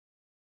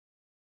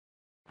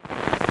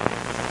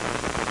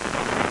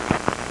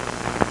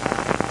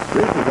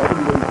This is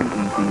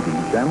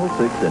WATE-TV, Channel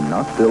 6 in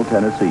Knoxville,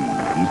 Tennessee,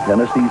 East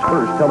Tennessee's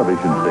first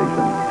television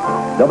station.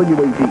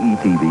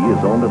 WATE-TV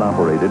is owned and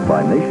operated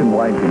by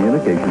Nationwide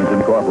Communications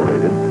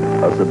Incorporated,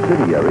 a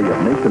subsidiary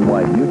of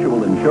Nationwide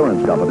Mutual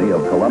Insurance Company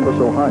of Columbus,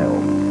 Ohio.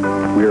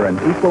 We're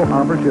an equal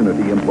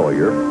opportunity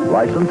employer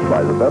licensed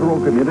by the Federal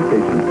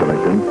Communications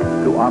Commission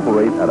to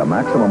operate at a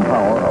maximum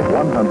power of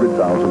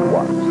 100,000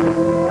 watts.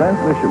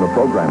 Transmission of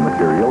program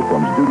material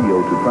from studio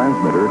to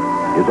transmitter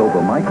is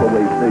over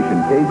microwave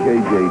station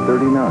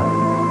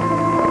KJJ39.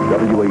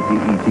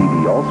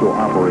 WATE-TV also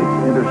operates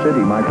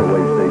intercity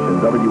microwave station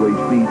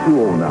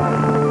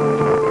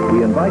WHB209.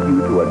 We invite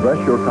you to address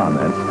your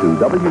comments to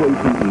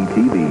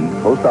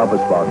WATE-TV, Post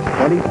Office Box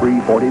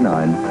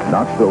 2349,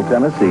 Knoxville,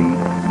 Tennessee,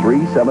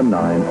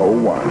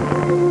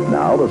 37901.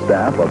 Now the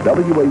staff of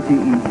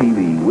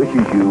WATE-TV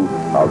wishes you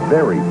a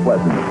very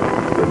pleasant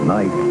good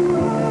night.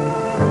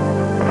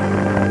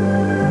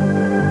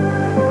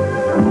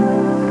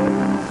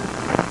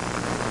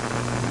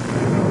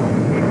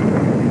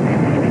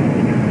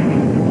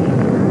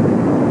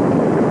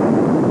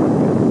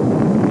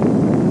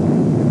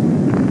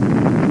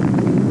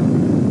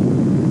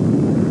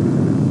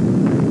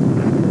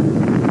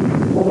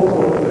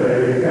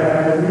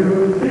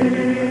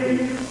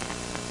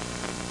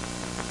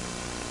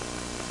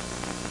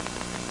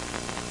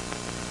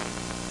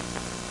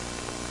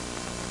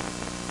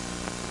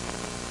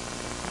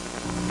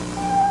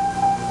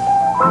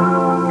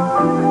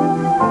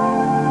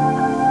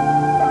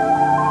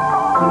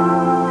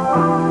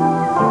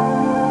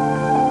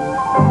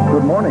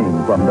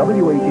 From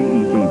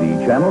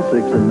WATE-TV, Channel 6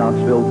 in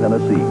Knoxville,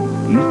 Tennessee,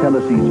 East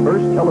Tennessee's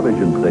first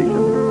television station.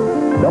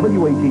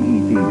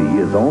 WATE-TV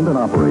is owned and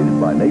operated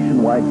by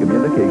Nationwide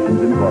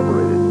Communications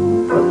Incorporated,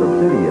 a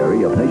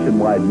subsidiary of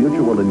Nationwide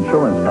Mutual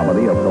Insurance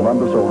Company of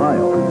Columbus,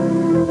 Ohio.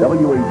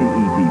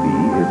 WATE-TV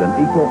is an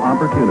equal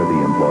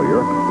opportunity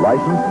employer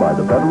licensed by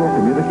the Federal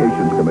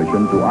Communications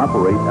Commission to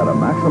operate at a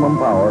maximum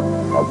power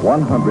of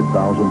 100,000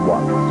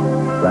 watts.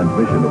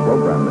 Transmission of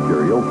program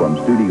material from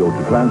studio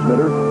to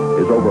transmitter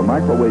is over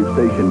microwave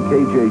station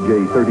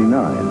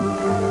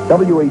KJJ39.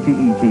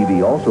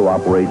 WATE-TV also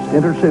operates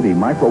intercity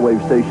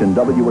microwave station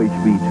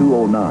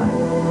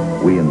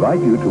WHB209. We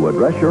invite you to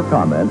address your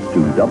comments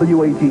to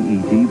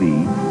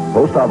WATE-TV,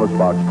 Post Office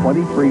Box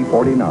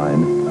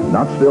 2349,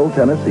 Knoxville,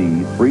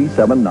 Tennessee,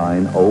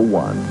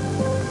 37901.